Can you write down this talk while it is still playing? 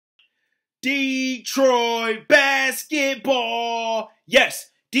Detroit basketball.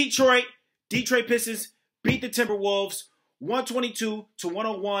 Yes, Detroit Pistons beat the Timberwolves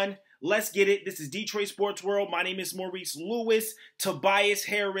 122-101. Let's get it. This is Detroit Sports World. My name is Maurice Lewis. Tobias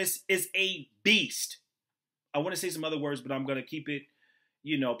Harris is a beast. I want to say some other words, but I'm going to keep it,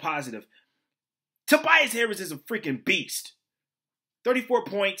 positive. Tobias Harris is a freaking beast. 34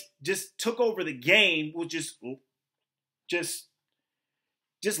 points, just took over the game. Will just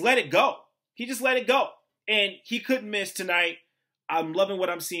let it go. He just let it go. And he couldn't miss tonight. I'm loving what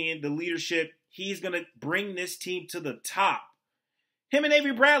I'm seeing, the leadership. He's going to bring this team to the top. Him and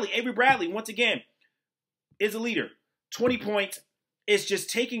Avery Bradley. Avery Bradley, once again, is a leader. 20 points. It's just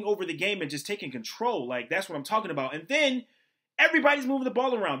taking over the game and just taking control. Like, that's what I'm talking about. And then everybody's moving the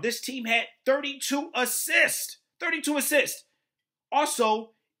ball around. This team had 32 assists. 32 assists.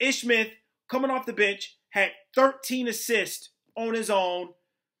 Also, Ish Smith, coming off the bench, had 13 assists on his own.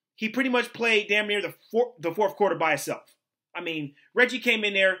 He pretty much played damn near the fourth quarter by himself. I mean, Reggie came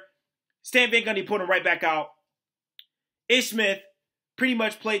in there. Stan Van Gundy put him right back out. Ish Smith pretty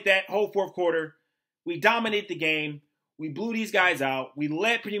much played that whole fourth quarter. We dominated the game. We blew these guys out. We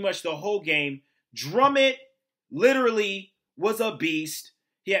led pretty much the whole game. Drummond literally was a beast.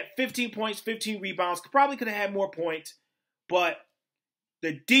 He had 15 points, 15 rebounds. Probably could have had more points. But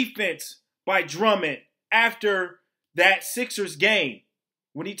the defense by Drummond after that Sixers game,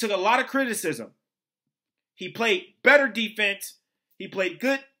 when he took a lot of criticism, he played better defense. He played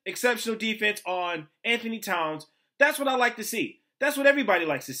good, exceptional defense on Anthony Towns. That's what I like to see. That's what everybody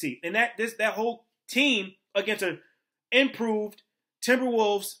likes to see. And that whole team against an improved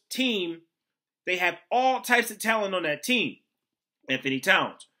Timberwolves team, they have all types of talent on that team. Anthony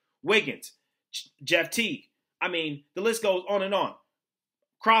Towns, Wiggins, Jeff Teague. I mean, the list goes on and on.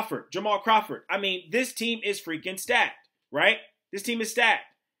 Jamal Crawford. I mean, this team is freaking stacked, right? This team is stacked.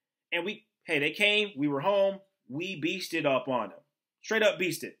 And they came, we were home, we beasted up on them. Straight up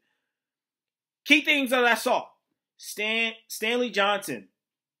beasted. Key things that I saw. Stanley Johnson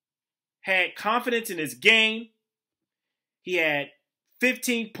had confidence in his game. He had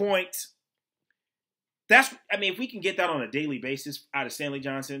 15 points. If we can get that on a daily basis out of Stanley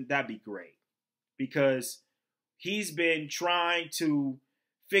Johnson, that'd be great. Because he's been trying to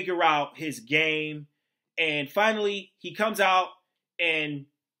figure out his game. And finally, he comes out and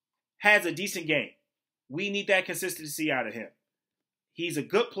has a decent game. We need that consistency out of him. He's a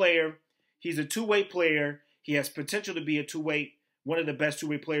good player. He's a two-way player. He has potential to be one of the best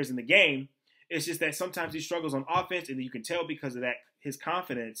two-way players in the game. It's just that sometimes he struggles on offense, and you can tell because of that his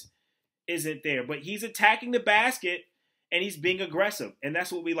confidence isn't there. But he's attacking the basket, and he's being aggressive, and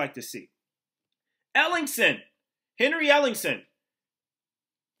that's what we like to see. Henry Ellingson,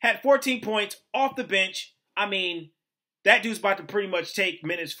 had 14 points off the bench. I mean, that dude's about to pretty much take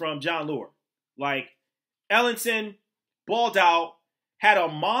minutes from John Lure. Like, Ellingson balled out, had a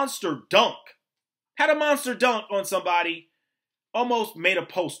monster dunk. Had a monster dunk on somebody. Almost made a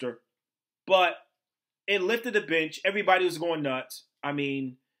poster. But it lifted the bench. Everybody was going nuts. I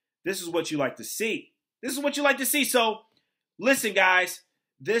mean, this is what you like to see. This is what you like to see. So, listen, guys.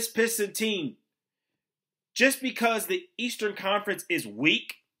 This Piston team, just because the Eastern Conference is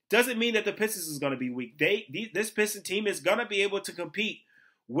weak, doesn't mean that the Pistons is going to be weak. This Piston team is going to be able to compete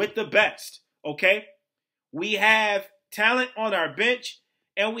with the best, okay? We have talent on our bench,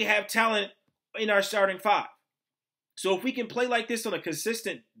 and we have talent in our starting five. So if we can play like this on a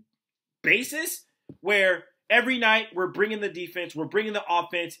consistent basis, where every night we're bringing the defense, we're bringing the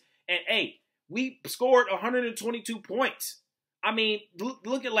offense, and, hey, we scored 122 points. I mean,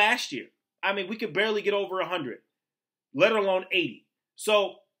 look at last year. I mean, we could barely get over 100, let alone 80.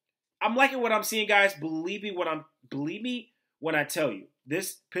 So I'm liking what I'm seeing, guys. Believe me when I tell you,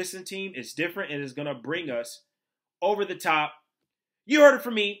 this Piston team is different and is going to bring us over the top. You heard it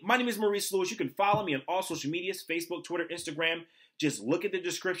from me. My name is Maurice Lewis. You can follow me on all social medias, Facebook, Twitter, Instagram. Just look at the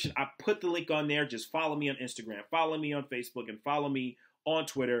description. I put the link on there. Just follow me on Instagram. Follow me on Facebook and follow me on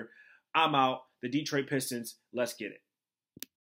Twitter. I'm out. The Detroit Pistons. Let's get it.